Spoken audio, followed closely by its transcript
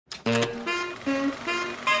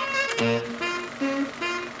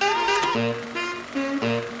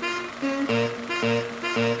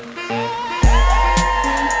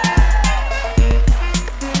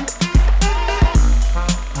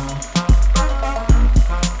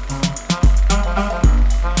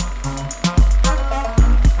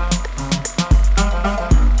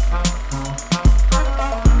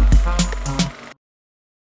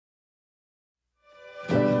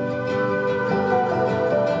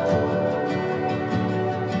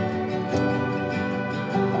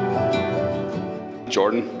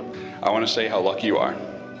Jordan, I want to say how lucky you are.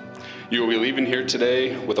 You will be leaving here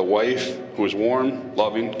today with a wife who is warm,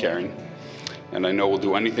 loving, caring, and I know will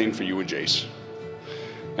do anything for you and Jace.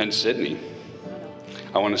 And Sydney,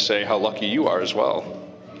 I want to say how lucky you are as well.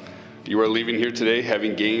 You are leaving here today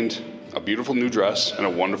having gained a beautiful new dress and a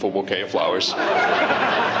wonderful bouquet of flowers.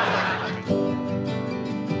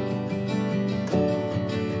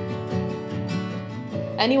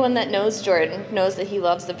 Anyone that knows Jordan knows that he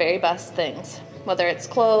loves the very best things, whether it's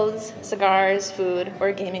clothes, cigars, food,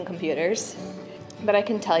 or gaming computers. But I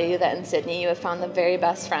can tell you that in Sydney you have found the very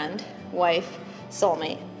best friend, wife,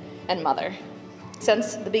 soulmate, and mother.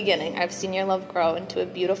 Since the beginning, I've seen your love grow into a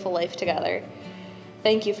beautiful life together.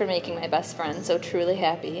 Thank you for making my best friend so truly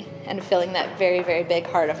happy and filling that very, very big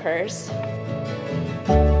heart of hers.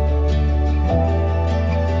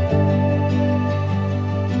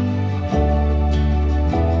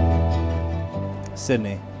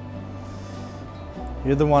 Sydney,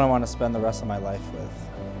 you're the one I want to spend the rest of my life with.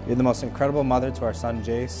 You're the most incredible mother to our son,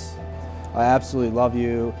 Jace. I absolutely love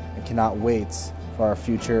you and cannot wait for our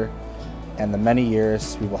future and the many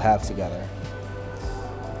years we will have together.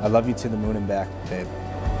 I love you to the moon and back, babe.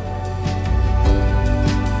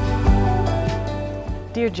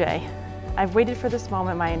 Dear Jay, I've waited for this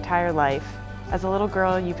moment my entire life. As a little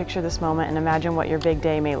girl, you picture this moment and imagine what your big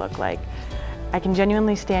day may look like. I can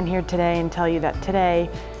genuinely stand here today and tell you that today,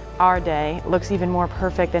 our day, looks even more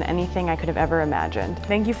perfect than anything I could have ever imagined.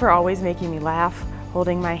 Thank you for always making me laugh,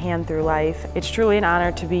 holding my hand through life. It's truly an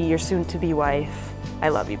honor to be your soon-to-be wife. I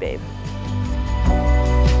love you, babe.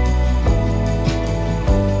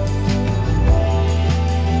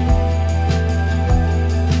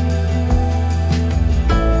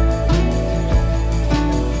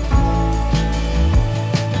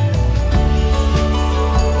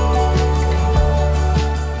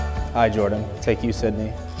 I, Jordan, take you,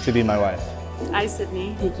 Sydney, to be my wife. I,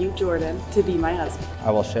 Sydney, take you, Jordan, to be my husband. I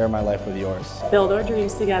will share my life with yours. Build our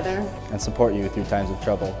dreams together. And support you through times of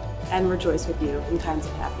trouble. And rejoice with you in times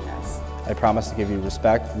of happiness. I promise to give you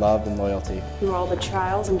respect, love, and loyalty. Through all the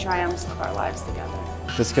trials and triumphs of our lives together.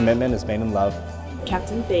 This commitment is made in love. Kept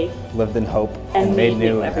in faith. Lived in hope. And made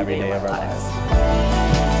new every day of our lives.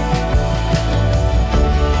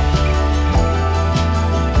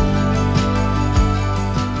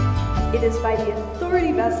 It is by the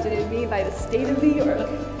authority vested in me by the state of New York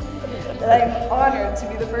that I am honored to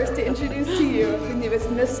be the first to introduce to you the newest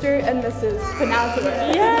Mr. and Mrs.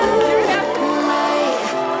 Skaneateles.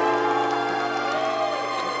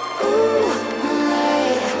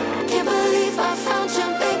 Can't believe I found you,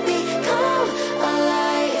 baby. Come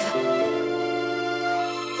alive.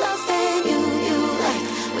 Loving you like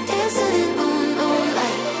we're dancing in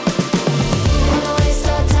moonlight. Wanna waste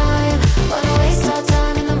our time, wanna waste our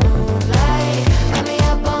time in the moonlight. Wrap me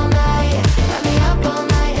up all night, wrap me up all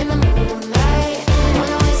night in the moonlight.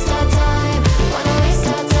 Wanna waste our time, wanna waste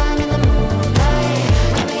our time in the moonlight.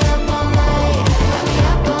 Wrap me up all night, wrap me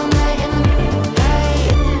up all night in the moonlight.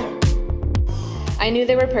 I knew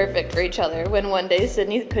they were perfect for each other when one day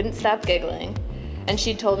Sydney couldn't stop giggling, and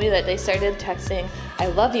she told me that they started texting "I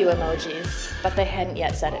love you" emojis, but they hadn't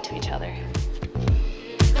yet said it to each other.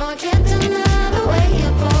 No, I can't deny the way you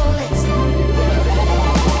pull it.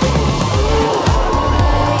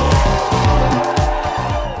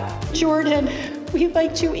 Jordan, we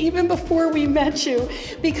liked you even before we met you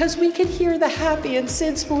because we could hear the happy in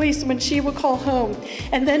Sid's voice when she would call home.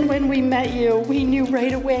 And then when we met you, we knew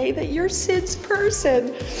right away that you're Sid's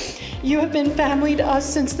person. You have been family to us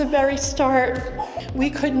since the very start. We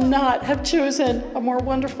could not have chosen a more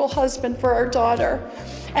wonderful husband for our daughter.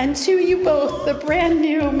 And to you both, the brand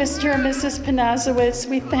new Mr. and Mrs. Skaneateles,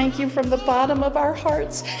 we thank you from the bottom of our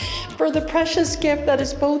hearts for the precious gift that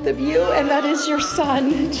is both of you and that is your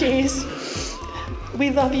son, Jace. We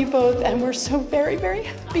love you both and we're so very, very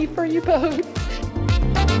happy for you both.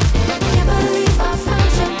 Can't believe I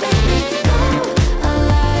found you, baby. Come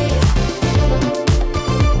alive.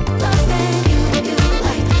 Loving you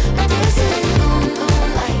like we're dancing in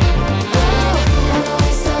moonlight. Wanna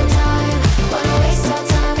waste our time, wanna waste our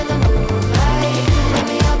time in the moonlight. Wrap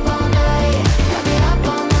me up all night, wrap me up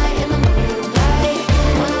all night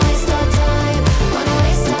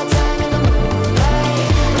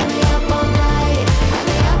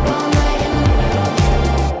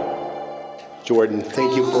Jordan,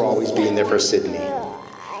 thank you for always being there for Sydney.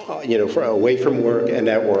 You know, away from work and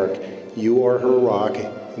at work, you are her rock.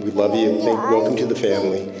 We love you. Welcome to the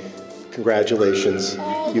family. Congratulations.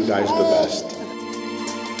 You guys are the best.